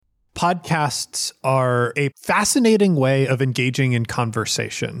Podcasts are a fascinating way of engaging in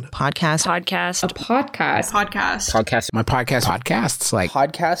conversation. Podcast. My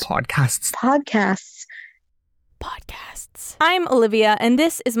podcast. I'm Olivia, and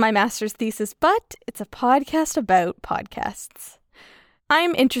this is my master's thesis, but it's a podcast about podcasts.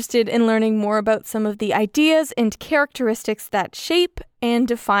 I'm interested in learning more about some of the ideas and characteristics that shape and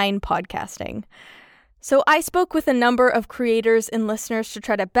define podcasting. So I spoke with a number of creators and listeners to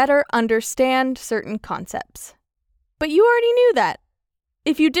try to better understand certain concepts. But you already knew that.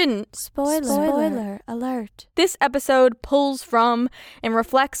 If you didn't, spoiler alert. This episode pulls from and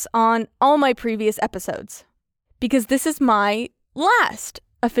reflects on all my previous episodes, because this is my last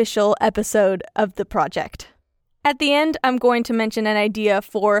official episode of the project. At the end, I'm going to mention an idea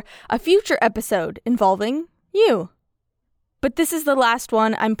for a future episode involving you. But this is the last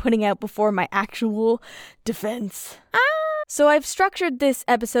one I'm putting out before my actual defense. So I've structured this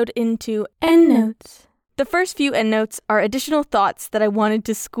episode into endnotes. The first few endnotes are additional thoughts that I wanted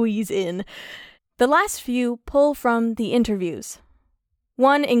to squeeze in. The last few pull from the interviews.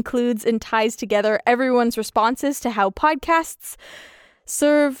 One includes and ties together everyone's responses to how podcasts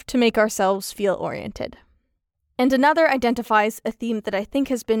serve to make ourselves feel oriented. And another identifies a theme that I think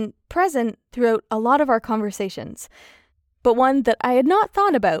has been present throughout a lot of our conversations, but one that I had not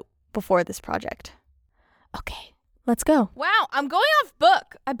thought about before this project. Okay, let's go. Wow, I'm going off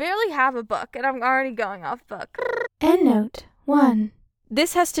book. I barely have a book, and I'm already going off book. Endnote 1.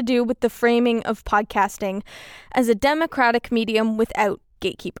 This has to do with the framing of podcasting as a democratic medium without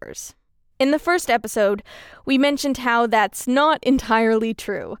gatekeepers. In the first episode, we mentioned how that's not entirely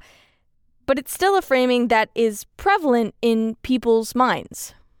true, but it's still a framing that is prevalent in people's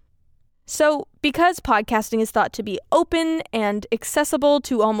minds. So, because podcasting is thought to be open and accessible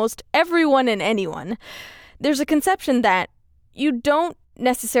to almost everyone and anyone, there's a conception that you don't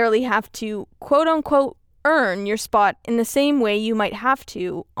necessarily have to, quote-unquote, earn your spot in the same way you might have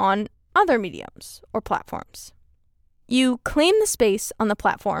to on other mediums or platforms. You claim the space on the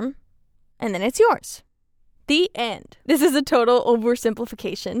platform, and then it's yours. The end. This is a total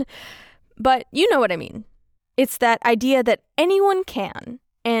oversimplification, but you know what I mean. It's that idea that anyone can,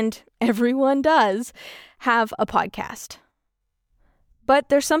 and everyone does, have a podcast. But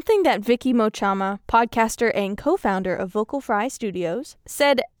there's something that Vicky Mochama, podcaster and co-founder of Vocal Fry Studios,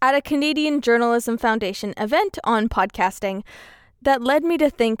 said at a Canadian Journalism Foundation event on podcasting that led me to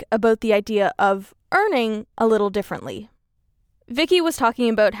think about the idea of earning a little differently. Vicky was talking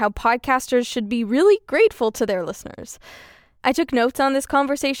about how podcasters should be really grateful to their listeners. I took notes on this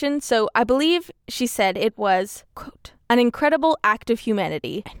conversation, so I believe she said it was, quote, an incredible act of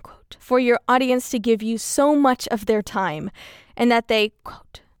humanity, end quote, for your audience to give you so much of their time, and that they,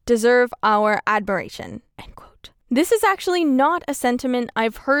 quote, deserve our admiration, end quote. This is actually not a sentiment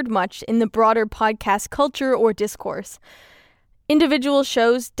I've heard much in the broader podcast culture or discourse. Individual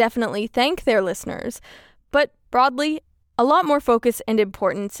shows definitely thank their listeners, but broadly, a lot more focus and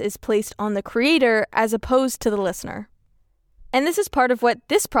importance is placed on the creator as opposed to the listener. And this is part of what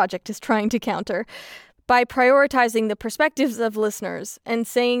this project is trying to counter, by prioritizing the perspectives of listeners and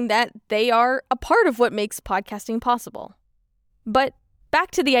saying that they are a part of what makes podcasting possible. But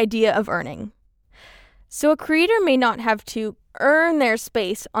back to the idea of earning. So a creator may not have to earn their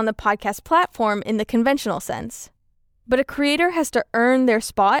space on the podcast platform in the conventional sense, but a creator has to earn their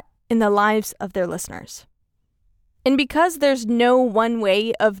spot in the lives of their listeners. And because there's no one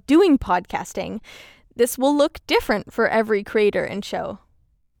way of doing podcasting, this will look different for every creator and show.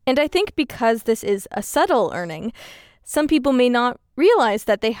 And I think because this is a subtle earning, some people may not realize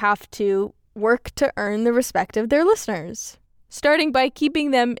that they have to work to earn the respect of their listeners, starting by keeping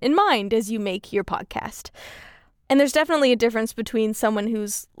them in mind as you make your podcast. And there's definitely a difference between someone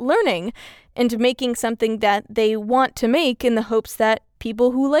who's learning and making something that they want to make in the hopes that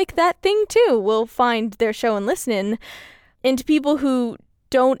people who like that thing too will find their show and listen in, and people who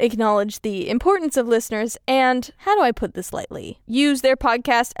don't acknowledge the importance of listeners and, how do I put this lightly, use their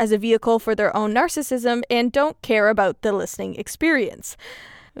podcast as a vehicle for their own narcissism and don't care about the listening experience.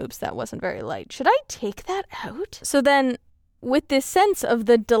 Oops, that wasn't very light. Should I take that out? So then, with this sense of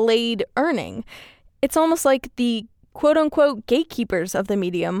the delayed earning, it's almost like the quote-unquote gatekeepers of the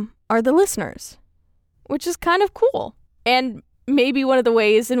medium are the listeners, which is kind of cool. And maybe one of the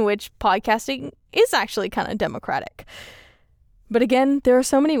ways in which podcasting is actually kind of democratic. But again, there are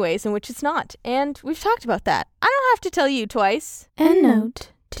so many ways in which it's not, and we've talked about that. I don't have to tell you twice. Endnote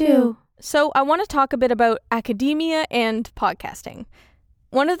 2. So I want to talk a bit about academia and podcasting.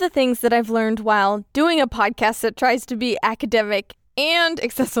 One of the things that I've learned while doing a podcast that tries to be academic and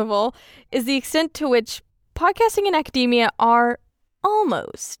accessible is the extent to which podcasting and academia are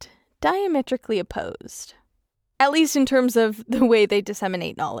almost diametrically opposed, at least in terms of the way they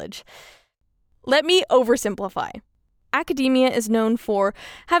disseminate knowledge. Let me oversimplify. Academia is known for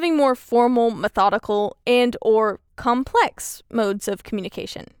having more formal, methodical, and/or complex modes of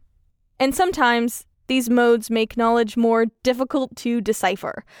communication. And sometimes these modes make knowledge more difficult to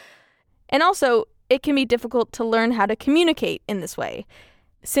decipher. And also, it can be difficult to learn how to communicate in this way,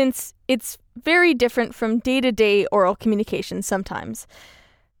 since it's very different from day-to-day oral communication sometimes.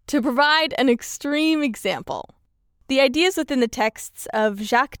 To provide an extreme example, the ideas within the texts of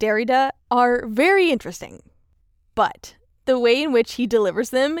Jacques Derrida are very interesting, but the way in which he delivers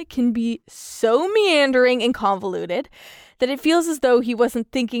them can be so meandering and convoluted that it feels as though he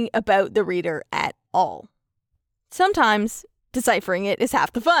wasn't thinking about the reader at all. Sometimes deciphering it is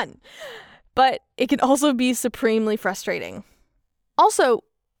half the fun, but it can also be supremely frustrating. Also,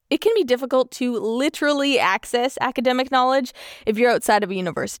 it can be difficult to literally access academic knowledge if you're outside of a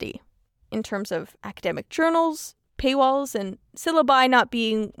university, in terms of academic journals, paywalls, and syllabi not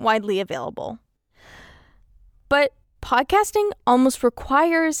being widely available. But podcasting almost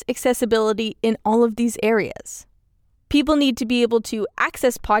requires accessibility in all of these areas. People need to be able to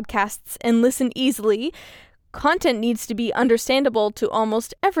access podcasts and listen easily. Content needs to be understandable to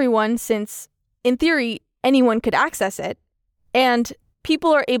almost everyone since, in theory, anyone could access it. And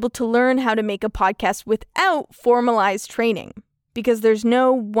people are able to learn how to make a podcast without formalized training, because there's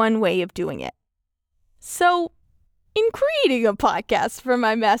no one way of doing it. So, in creating a podcast for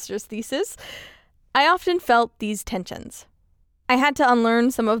my master's thesis, I often felt these tensions. I had to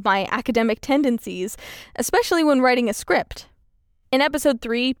unlearn some of my academic tendencies, especially when writing a script. In episode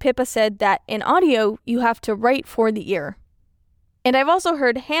 3, Pippa said that in audio, you have to write for the ear. And I've also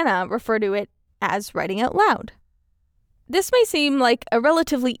heard Hannah refer to it as writing out loud. This may seem like a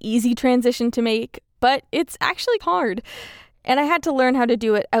relatively easy transition to make, but it's actually hard, and I had to learn how to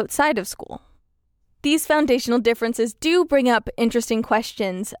do it outside of school. These foundational differences do bring up interesting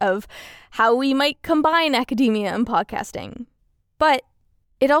questions of how we might combine academia and podcasting. But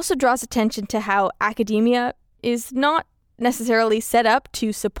it also draws attention to how academia is not necessarily set up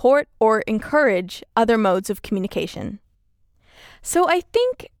to support or encourage other modes of communication. So I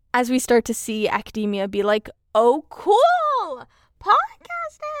think as we start to see academia be like, oh, cool,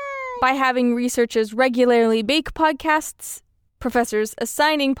 podcasting! By having researchers regularly make podcasts, professors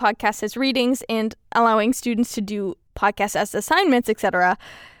assigning podcasts as readings, and allowing students to do podcasts as assignments, etc.,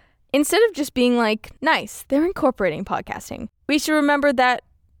 instead of just being like, nice, they're incorporating podcasting, we should remember that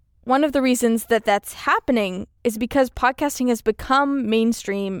one of the reasons that that's happening is because podcasting has become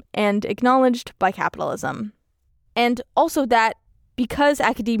mainstream and acknowledged by capitalism. And also that because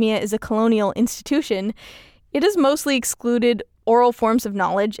academia is a colonial institution, it has mostly excluded oral forms of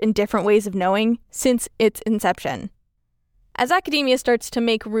knowledge and different ways of knowing since its inception. As academia starts to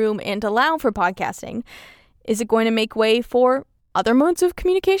make room and allow for podcasting, is it going to make way for other modes of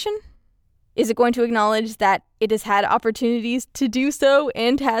communication? Is it going to acknowledge that it has had opportunities to do so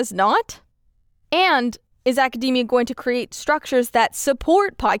and has not? And is academia going to create structures that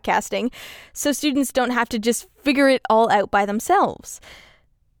support podcasting so students don't have to just figure it all out by themselves?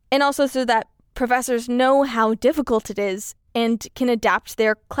 And also so that professors know how difficult it is and can adapt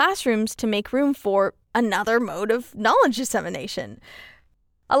their classrooms to make room for another mode of knowledge dissemination.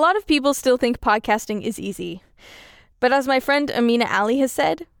 A lot of people still think podcasting is easy. But as my friend Amina Ali has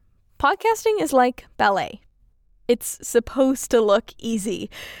said, podcasting is like ballet. It's supposed to look easy,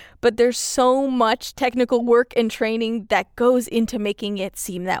 but there's so much technical work and training that goes into making it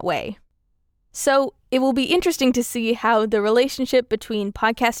seem that way. So it will be interesting to see how the relationship between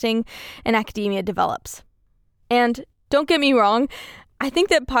podcasting and academia develops. And don't get me wrong, I think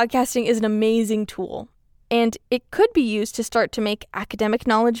that podcasting is an amazing tool, and it could be used to start to make academic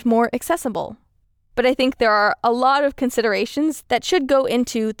knowledge more accessible. But I think there are a lot of considerations that should go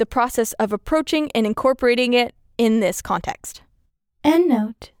into the process of approaching and incorporating it in this context.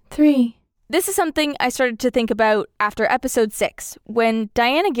 Endnote 3. This is something I started to think about after episode 6, when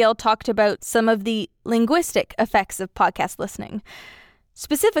Diana Gill talked about some of the linguistic effects of podcast listening.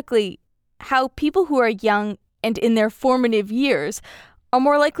 Specifically, how people who are young and in their formative years are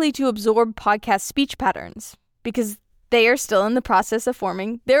more likely to absorb podcast speech patterns because they are still in the process of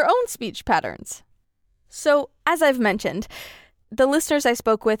forming their own speech patterns. So, as I've mentioned, the listeners I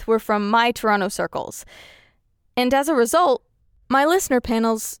spoke with were from my Toronto circles. And as a result, my listener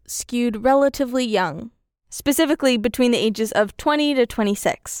panels skewed relatively young, specifically between the ages of 20 to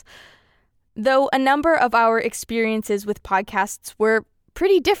 26. Though a number of our experiences with podcasts were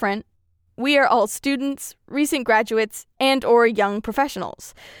pretty different, we are all students, recent graduates, and/or young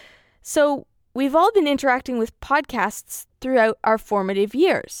professionals. So we've all been interacting with podcasts throughout our formative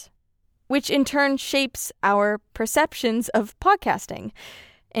years. which in turn shapes our perceptions of podcasting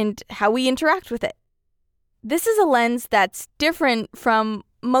and how we interact with it. This is a lens that's different from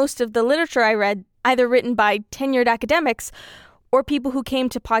most of the literature I read, either written by tenured academics or people who came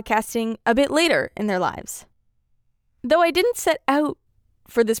to podcasting a bit later in their lives. Though I didn't set out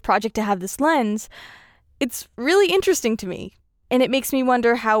for this project to have this lens, it's really interesting to me, and it makes me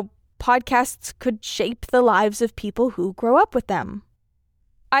wonder how podcasts could shape the lives of people who grow up with them.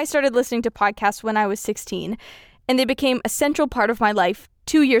 I started listening to podcasts when I was 16, and they became a central part of my life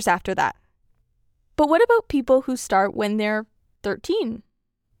 2 years after that. But what about people who start when they're 13?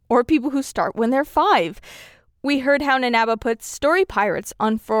 Or people who start when they're 5? We heard how Nanaba puts Story Pirates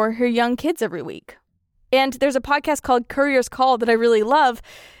on for her young kids every week. And there's a podcast called Courier's Call that I really love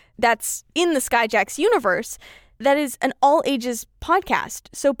that's in the Skyjacks universe that is an all-ages podcast,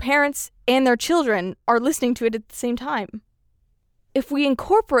 so parents and their children are listening to it at the same time. If we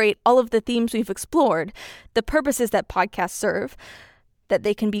incorporate all of the themes we've explored, the purposes that podcasts serve, that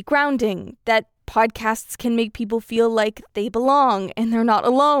they can be grounding, that podcasts can make people feel like they belong and they're not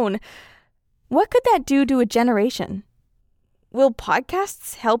alone, what could that do to a generation? Will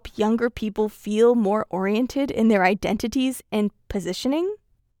podcasts help younger people feel more oriented in their identities and positioning,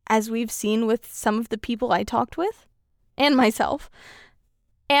 as we've seen with some of the people I talked with, and myself?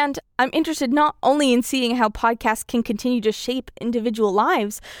 And I'm interested not only in seeing how podcasts can continue to shape individual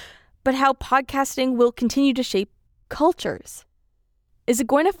lives, but how podcasting will continue to shape cultures. Is it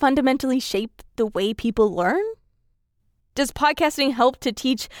going to fundamentally shape the way people learn? Does podcasting help to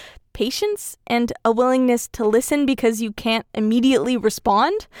teach patience and a willingness to listen because you can't immediately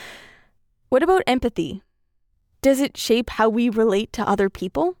respond? What about empathy? Does it shape how we relate to other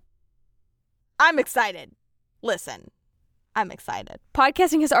people? I'm excited. Listen. I'm excited.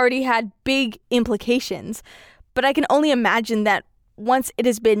 Podcasting has already had big implications, but I can only imagine that once it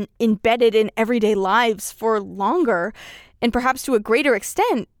has been embedded in everyday lives for longer, and perhaps to a greater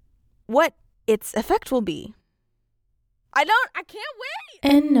extent, what its effect will be. I can't wait!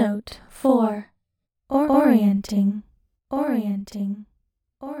 Endnote 4. Orienting.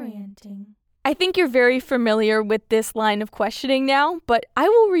 I think you're very familiar with this line of questioning now, but I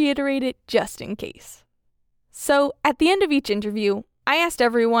will reiterate it just in case. So, at the end of each interview, I asked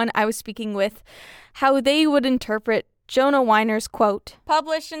everyone I was speaking with how they would interpret Jonah Weiner's quote,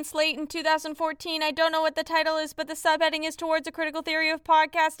 "Published in Slate in 2014, I don't know what the title is, but the subheading is Towards a Critical Theory of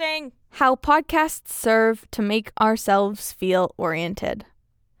Podcasting. How podcasts serve to make ourselves feel oriented."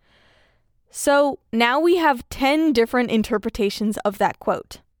 So, now we have 10 different interpretations of that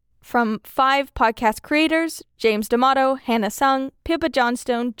quote. From 5 podcast creators, James D'Amato, Hannah Sung, Pippa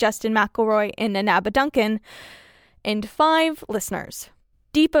Johnstone, Justin McElroy, and Nanaba Duncan, and 5 listeners,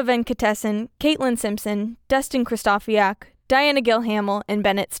 Deepa Venkatesan, Caitlin Simpson, Dustin Christofiak, Diana Gilhamel, and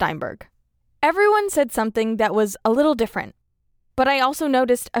Bennett Steinberg. Everyone said something that was a little different, but I also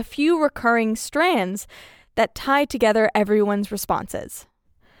noticed a few recurring strands that tie together everyone's responses.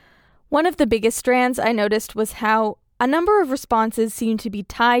 One of the biggest strands I noticed was how a number of responses seem to be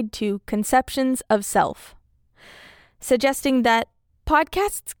tied to conceptions of self, suggesting that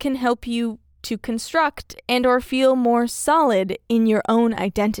podcasts can help you to construct and or feel more solid in your own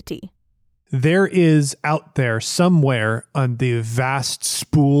identity. There is out there somewhere on the vast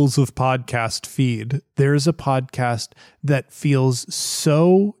spools of podcast feed, there's a podcast that feels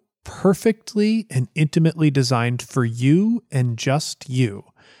so perfectly and intimately designed for you and just you,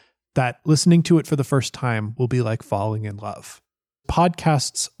 that listening to it for the first time will be like falling in love.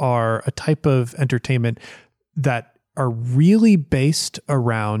 Podcasts are a type of entertainment that are really based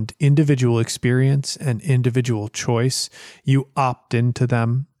around individual experience and individual choice. You opt into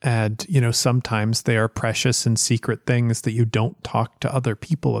them, and sometimes they are precious and secret things that you don't talk to other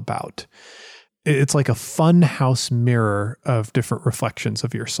people about. It's like a fun house mirror of different reflections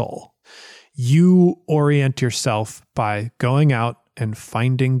of your soul. You orient yourself by going out and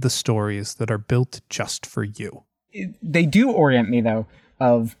finding the stories that are built just for you. They do orient me, though,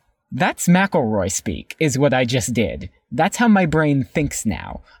 of that's McElroy speak, is what I just did. That's how my brain thinks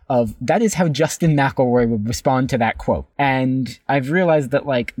now, of that is how Justin McElroy would respond to that quote. And I've realized that,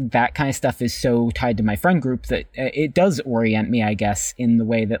 that kind of stuff is so tied to my friend group that it does orient me, I guess, in the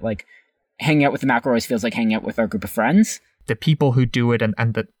way that, hanging out with the McElroys feels like hanging out with our group of friends. The people who do it and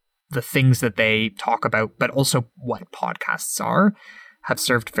the things that they talk about, but also what podcasts are, have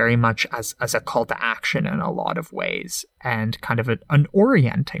served very much as a call to action in a lot of ways, and kind of an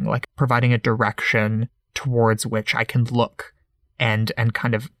orienting, providing a direction towards which I can look and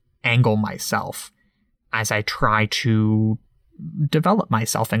kind of angle myself as I try to develop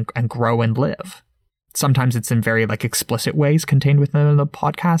myself and grow and live. sometimes it's in very like explicit ways contained within the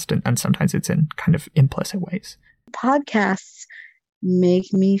podcast, and sometimes it's in kind of implicit ways. Podcasts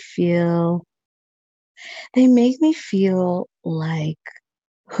make me feel like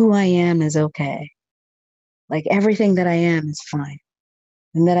who I am is okay. Like everything that I am is fine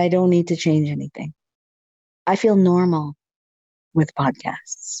and that I don't need to change anything. I feel normal with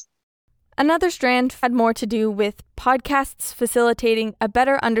podcasts. Another strand had more to do with podcasts facilitating a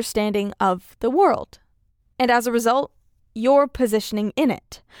better understanding of the world. And as a result, your positioning in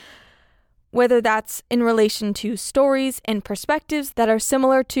it. Whether that's in relation to stories and perspectives that are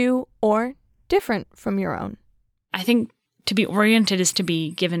similar to or different from your own. I think to be oriented is to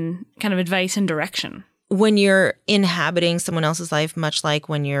be given kind of advice and direction. When you're inhabiting someone else's life, much like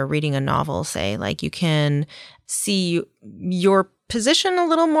when you're reading a novel, say, like you can see your position a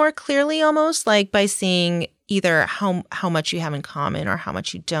little more clearly, almost like by seeing either how much you have in common or how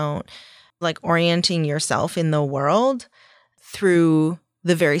much you don't, like orienting yourself in the world through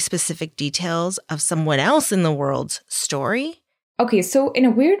the very specific details of someone else in the world's story. Okay, so in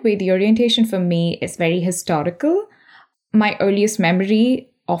a weird way, the orientation for me is very historical. My earliest memory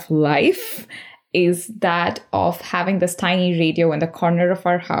of life is that of having this tiny radio in the corner of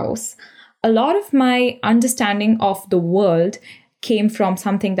our house. A lot of my understanding of the world came from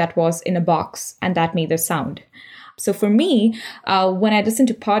something that was in a box and that made a sound. So for me, when I listen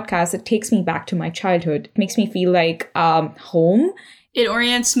to podcasts, it takes me back to my childhood. It makes me feel like home. It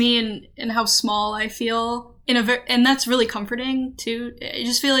orients me in how small I feel, and that's really comforting too. I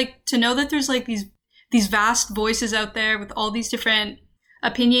just feel like to know that there's like these vast voices out there with all these different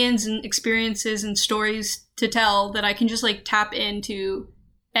opinions and experiences and stories to tell that I can just like tap into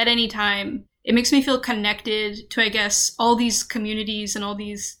at any time. It makes me feel connected to, I guess, all these communities and all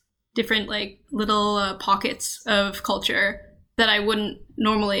these different like little pockets of culture that I wouldn't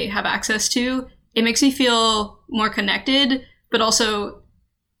normally have access to. It makes me feel more connected, but also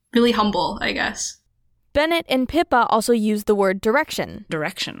really humble, I guess. Bennett and Pippa also use the word direction.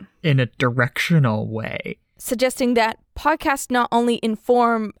 Direction. In a directional way. Suggesting that podcasts not only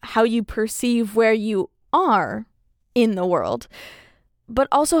inform how you perceive where you are in the world, but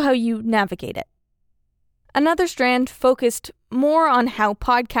also how you navigate it. Another strand focused more on how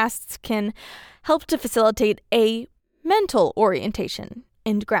podcasts can help to facilitate a mental orientation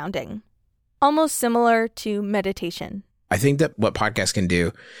and grounding, almost similar to meditation. I think that what podcasts can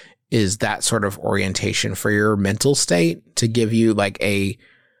do is that sort of orientation for your mental state, to give you like a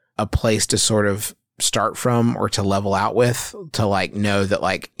place to sort of start from or to level out with, to like know that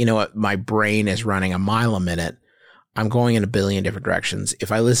like, you know what, my brain is running a mile a minute. I'm going in a billion different directions.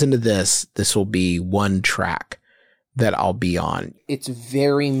 If I listen to this will be one track that I'll be on. It's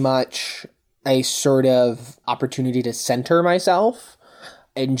very much a sort of opportunity to center myself,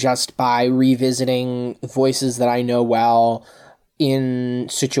 and just by revisiting voices that I know well in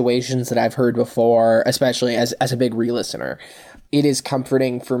situations that I've heard before, especially as a big re-listener, it is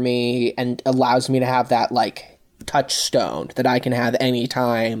comforting for me and allows me to have that like touchstone that I can have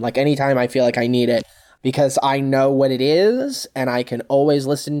anytime I feel like I need it, because I know what it is and I can always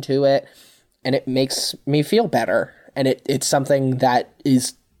listen to it, and it makes me feel better. And it's something that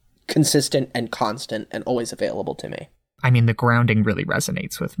is consistent and constant and always available to me. I mean, the grounding really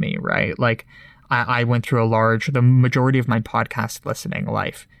resonates with me, right? Like, I went through the majority of my podcast listening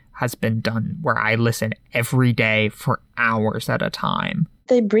life has been done where I listen every day for hours at a time.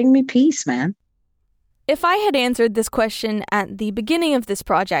 They bring me peace, man. If I had answered this question at the beginning of this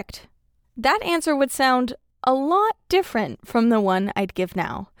project, that answer would sound a lot different from the one I'd give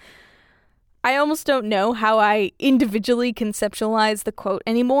now. I almost don't know how I individually conceptualize the quote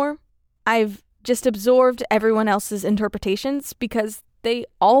anymore. I've just absorbed everyone else's interpretations because they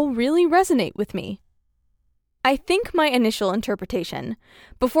all really resonate with me. I think my initial interpretation,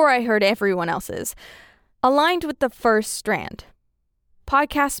 before I heard everyone else's, aligned with the first strand.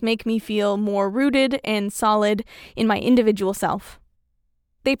 Podcasts make me feel more rooted and solid in my individual self.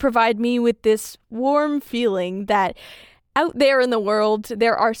 They provide me with this warm feeling that out there in the world,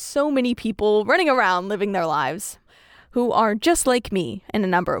 there are so many people running around living their lives who are just like me in a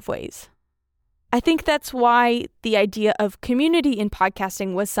number of ways. I think that's why the idea of community in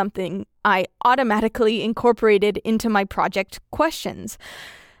podcasting was something I automatically incorporated into my project questions.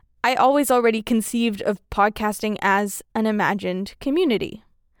 I always already conceived of podcasting as an imagined community.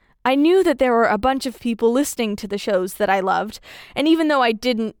 I knew that there were a bunch of people listening to the shows that I loved, and even though I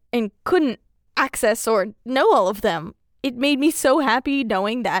didn't and couldn't access or know all of them, it made me so happy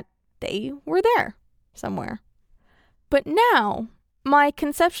knowing that they were there somewhere. But now, my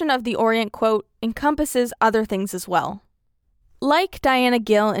conception of the Orient quote encompasses other things as well. Like Diana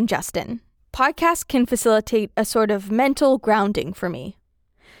Gill and Justin, podcasts can facilitate a sort of mental grounding for me.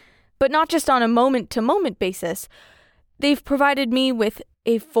 But not just on a moment-to-moment basis. They've provided me with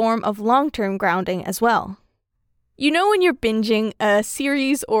a form of long-term grounding as well. You know, when you're binging a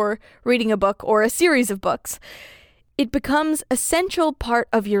series or reading a book or a series of books, it becomes a central part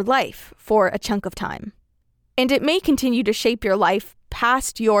of your life for a chunk of time. And it may continue to shape your life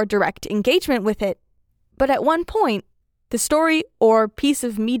past your direct engagement with it. But at one point, the story or piece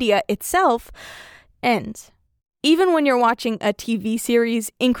of media itself ends. Even when you're watching a TV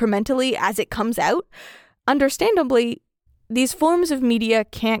series incrementally as it comes out, understandably, these forms of media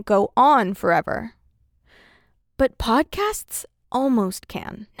can't go on forever. But podcasts almost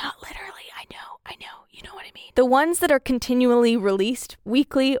can. Not literally, I know, you know what I mean. The ones that are continually released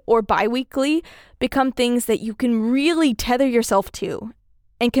weekly or bi-weekly become things that you can really tether yourself to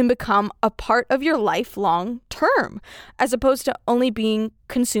and can become a part of your life long term, as opposed to only being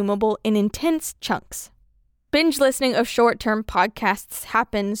consumable in intense chunks. Binge listening of short-term podcasts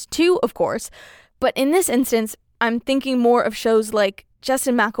happens too, of course, but in this instance, I'm thinking more of shows like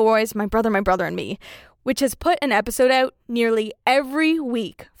Justin McElroy's My Brother, and Me, which has put an episode out nearly every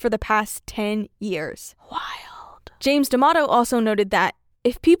week for the past 10 years. Wild. James D'Amato also noted that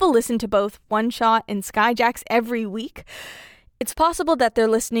if people listen to both One Shot and Skyjacks every week, it's possible that they're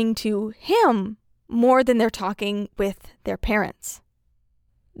listening to him more than they're talking with their parents.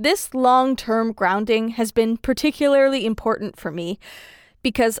 This long-term grounding has been particularly important for me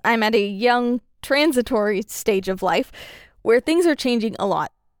because I'm at a young, transitory stage of life where things are changing a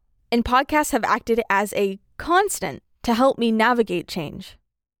lot. And podcasts have acted as a constant to help me navigate change.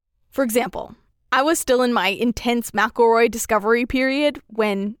 For example, I was still in my intense McElroy discovery period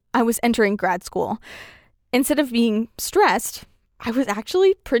when I was entering grad school. Instead of being stressed, I was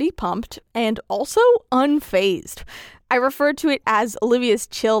actually pretty pumped and also unfazed. I referred to it as Olivia's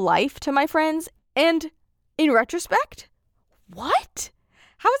chill life to my friends, and in retrospect, what?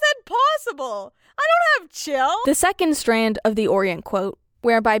 How is that possible? I don't have chill. The second strand of the Orient quote,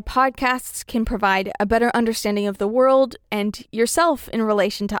 whereby podcasts can provide a better understanding of the world and yourself in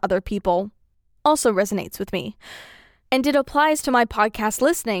relation to other people, also resonates with me. And it applies to my podcast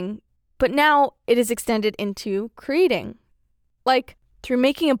listening, but now it is extended into creating. Like through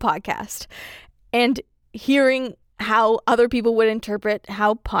making a podcast and hearing how other people would interpret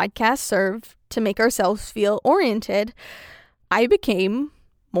how podcasts serve to make ourselves feel oriented, I became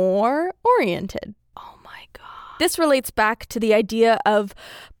more oriented. This relates back to the idea of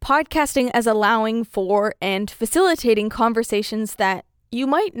podcasting as allowing for and facilitating conversations that you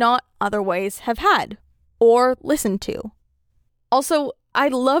might not otherwise have had or listened to. Also, I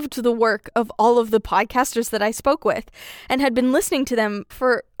loved the work of all of the podcasters that I spoke with and had been listening to them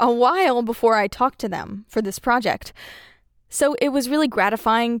for a while before I talked to them for this project. So it was really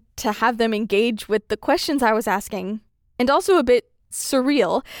gratifying to have them engage with the questions I was asking, and also a bit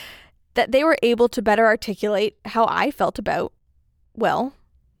surreal that they were able to better articulate how I felt about, well,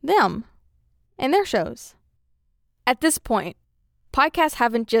 them and their shows. At this point, podcasts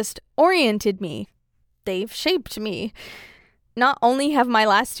haven't just oriented me, they've shaped me. Not only have my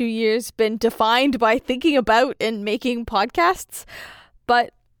last 2 years been defined by thinking about and making podcasts,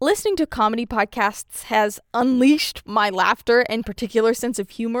 but listening to comedy podcasts has unleashed my laughter and particular sense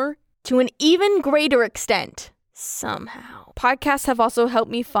of humor to an even greater extent. Somehow. Podcasts have also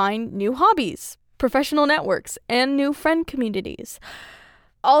helped me find new hobbies, professional networks, and new friend communities.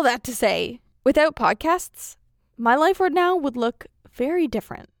 All that to say, without podcasts, my life right now would look very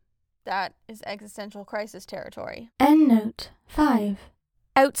different. That is existential crisis territory. Endnote 5.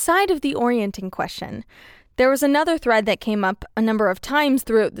 Outside of the orienting question, there was another thread that came up a number of times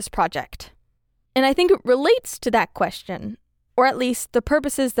throughout this project. And I think it relates to that question, or at least the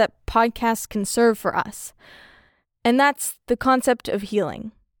purposes that podcasts can serve for us. And that's the concept of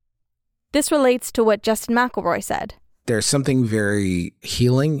healing. This relates to what Justin McElroy said. There's something very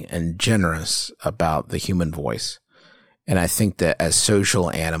healing and generous about the human voice. And I think that as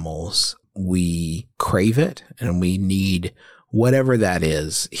social animals, we crave it and we need whatever that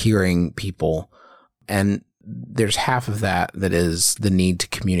is, hearing people. And there's half of that is the need to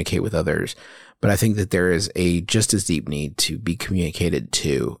communicate with others. But I think that there is a just as deep need to be communicated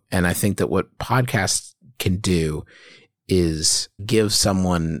to. And I think that what podcasts can do is give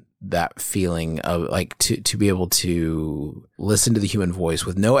someone that feeling of like to be able to listen to the human voice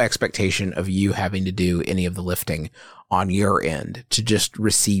with no expectation of you having to do any of the lifting on your end, to just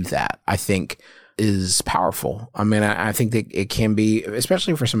receive that, I think is powerful. I mean, I think that it can be,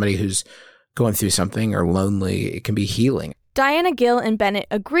 especially for somebody who's going through something or lonely, it can be healing. Diana Gill and Bennett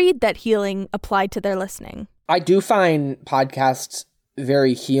agreed that healing applied to their listening. I do find podcasts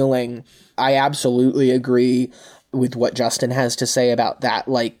very healing. I absolutely agree with what Justin has to say about that.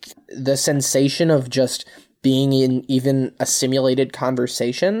 Like, the sensation of just being in even a simulated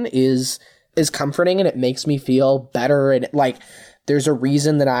conversation is comforting, and it makes me feel better. And like, there's a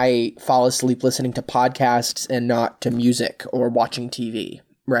reason that I fall asleep listening to podcasts and not to music or watching TV,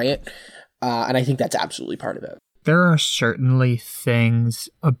 right? And I think that's absolutely part of it. There are certainly things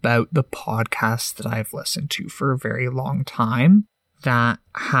about the podcasts that I've listened to for a very long time that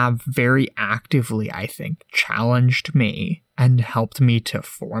have very actively, I think, challenged me and helped me to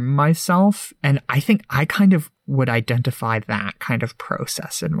form myself. And I think I kind of would identify that kind of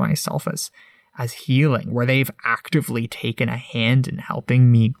process in myself as healing, where they've actively taken a hand in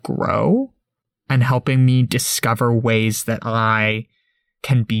helping me grow and helping me discover ways that I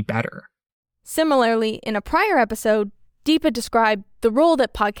can be better. Similarly, in a prior episode, Deepa described the role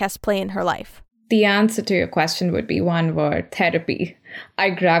that podcasts play in her life. The answer to your question would be one word: therapy.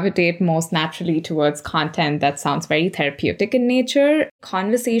 I gravitate most naturally towards content that sounds very therapeutic in nature,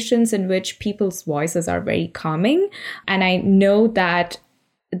 conversations in which people's voices are very calming. And I know that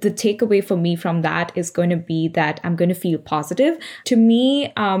the takeaway for me from that is going to be that I'm going to feel positive. To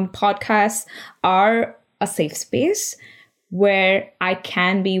me, podcasts are a safe space where I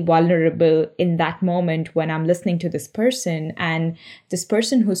can be vulnerable in that moment when I'm listening to this person, and this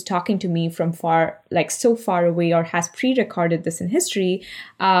person who's talking to me from so far away, or has pre-recorded this in history,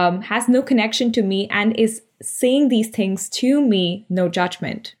 has no connection to me and is saying these things to me, no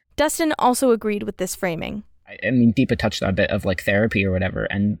judgment. Dustin also agreed with this framing. I mean, Deepa touched on a bit of like therapy or whatever.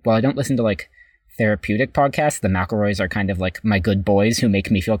 And while I don't listen to like therapeutic podcasts, the McElroys are kind of like my good boys who make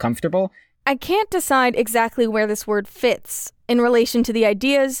me feel comfortable. I can't decide exactly where this word fits in relation to the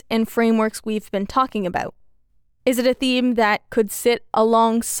ideas and frameworks we've been talking about. Is it a theme that could sit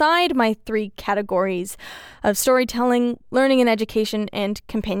alongside my 3 categories of storytelling, learning and education, and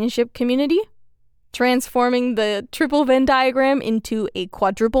companionship community? Transforming the triple Venn diagram into a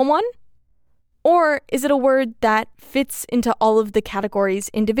quadruple one? Or is it a word that fits into all of the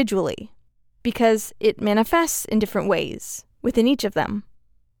categories individually, because it manifests in different ways within each of them?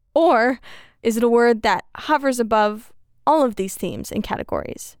 Or is it a word that hovers above all of these themes and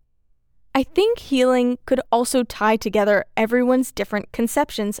categories? I think healing could also tie together everyone's different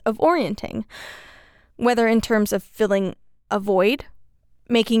conceptions of orienting, whether in terms of filling a void,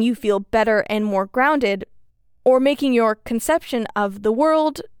 making you feel better and more grounded, or making your conception of the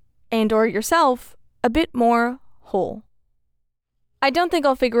world and or yourself a bit more whole. I don't think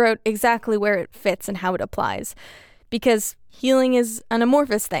I'll figure out exactly where it fits and how it applies, because healing is an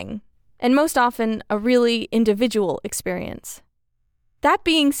amorphous thing, and most often a really individual experience. That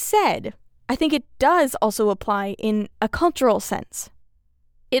being said, I think it does also apply in a cultural sense.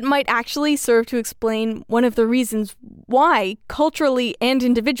 It might actually serve to explain one of the reasons why, culturally and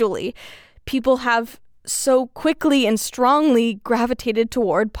individually, people have so quickly and strongly gravitated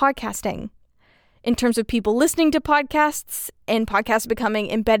toward podcasting. In terms of people listening to podcasts and podcasts becoming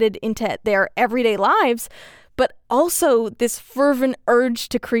embedded into their everyday lives, but also this fervent urge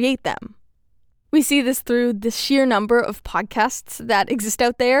to create them. We see this through the sheer number of podcasts that exist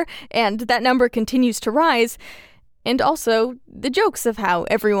out there, and that number continues to rise, and also the jokes of how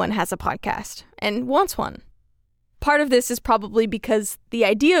everyone has a podcast and wants one. Part of this is probably because the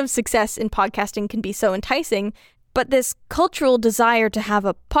idea of success in podcasting can be so enticing, but this cultural desire to have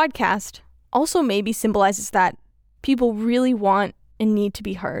a podcast also maybe symbolizes that people really want and need to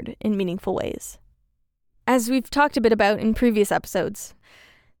be heard in meaningful ways. As we've talked a bit about in previous episodes,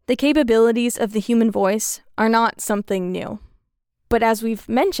 the capabilities of the human voice are not something new. But as we've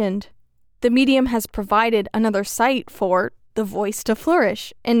mentioned, the medium has provided another site for the voice to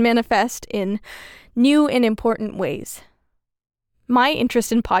flourish and manifest in new and important ways. My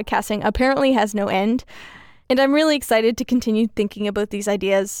interest in podcasting apparently has no end, and I'm really excited to continue thinking about these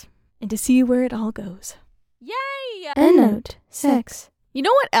ideas and to see where it all goes. Yay! EndNote 6. You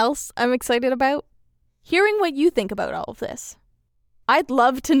know what else I'm excited about? Hearing what you think about all of this. I'd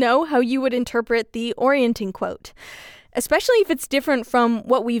love to know how you would interpret the orienting quote, especially if it's different from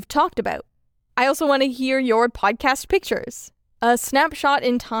what we've talked about. I also want to hear your podcast pictures, a snapshot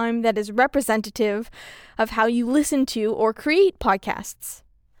in time that is representative of how you listen to or create podcasts.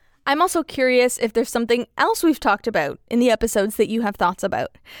 I'm also curious if there's something else we've talked about in the episodes that you have thoughts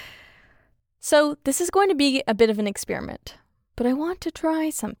about. So this is going to be a bit of an experiment, but I want to try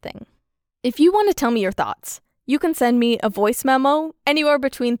something. If you want to tell me your thoughts, you can send me a voice memo anywhere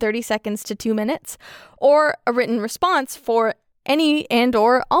between 30 seconds to 2 minutes, or a written response for any and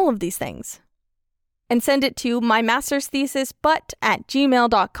or all of these things. And send it to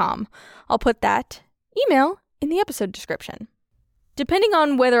mymastersthesisbut@gmail.com. I'll put that email in the episode description. Depending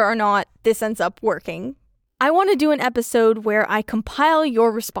on whether or not this ends up working, I want to do an episode where I compile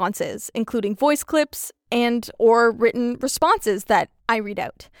your responses, including voice clips and or written responses that I read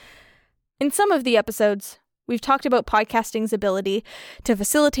out. In some of the episodes, we've talked about podcasting's ability to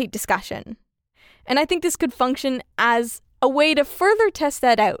facilitate discussion. And I think this could function as a way to further test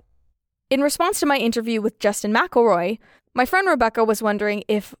that out. In response to my interview with Justin McElroy, my friend Rebecca was wondering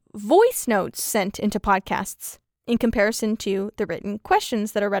if voice notes sent into podcasts, in comparison to the written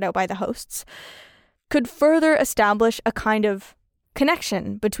questions that are read out by the hosts, could further establish a kind of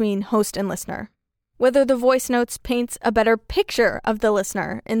connection between host and listener. Whether the voice notes paints a better picture of the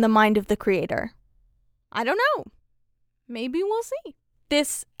listener in the mind of the creator. I don't know. Maybe we'll see.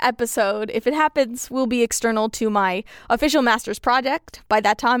 This episode, if it happens, will be external to my official master's project. By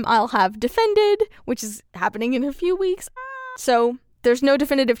that time, I'll have defended, which is happening in a few weeks. So there's no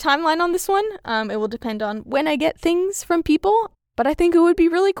definitive timeline on this one. It will depend on when I get things from people, but I think it would be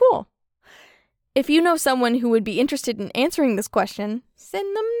really cool. If you know someone who would be interested in answering this question,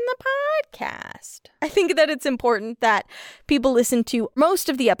 send them the podcast. I think that it's important that people listen to most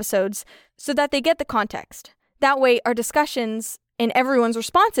of the episodes so that they get the context. That way, our discussions and everyone's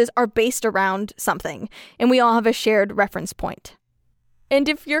responses are based around something, and we all have a shared reference point. And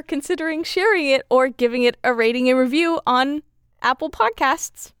if you're considering sharing it or giving it a rating and review on Apple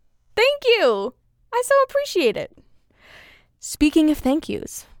Podcasts, thank you! I so appreciate it. Speaking of thank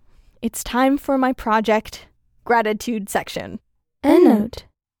yous, it's time for my project gratitude section. EndNote.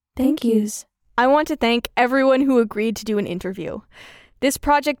 Thank yous. I want to thank everyone who agreed to do an interview. This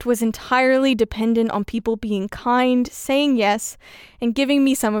project was entirely dependent on people being kind, saying yes, and giving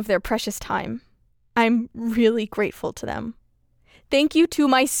me some of their precious time. I'm really grateful to them. Thank you to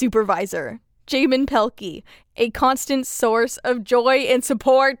my supervisor, Jamin Pelkey, a constant source of joy and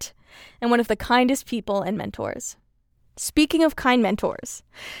support, and one of the kindest people and mentors. Speaking of kind mentors,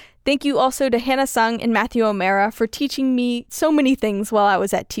 thank you also to Hannah Sung and Matthew O'Mara for teaching me so many things while I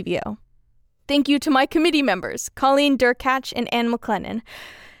was at TVO. Thank you to my committee members, Colleen Durkatch and Anne McLennan,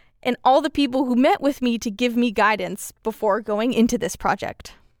 and all the people who met with me to give me guidance before going into this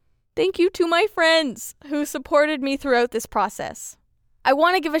project. Thank you to my friends who supported me throughout this process. I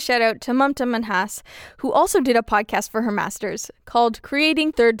want to give a shout out to Mamta Manhas, who also did a podcast for her master's called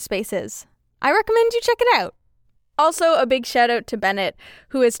Creating Third Spaces. I recommend you check it out. Also, a big shout out to Bennett,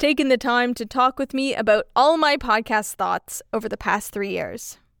 who has taken the time to talk with me about all my podcast thoughts over the past 3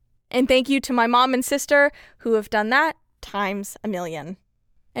 years. And thank you to my mom and sister, who have done that times a million.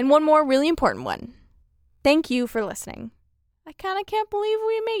 And one more really important one. Thank you for listening. I kind of can't believe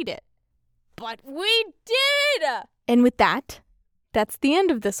we made it. But we did! And with that, that's the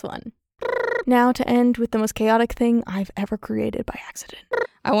end of this one. Now to end with the most chaotic thing I've ever created by accident.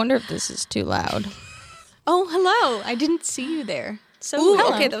 I wonder if this is too loud. Oh, hello. I didn't see you there. So, Ooh,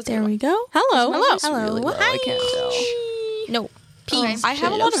 hello. okay, that was there we go. Hello. Hello. Really low. I can't tell. No. Peas. I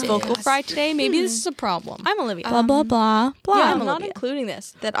have a lot of vocal fry today. Maybe this is a problem. I'm Olivia. Blah, blah, blah, blah. Yeah, I'm not Olivia. including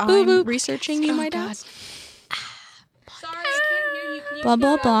this. That I'm researching, you might ask. Sorry, I can't hear you. Can you Blah,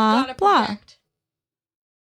 blah, blah, blah.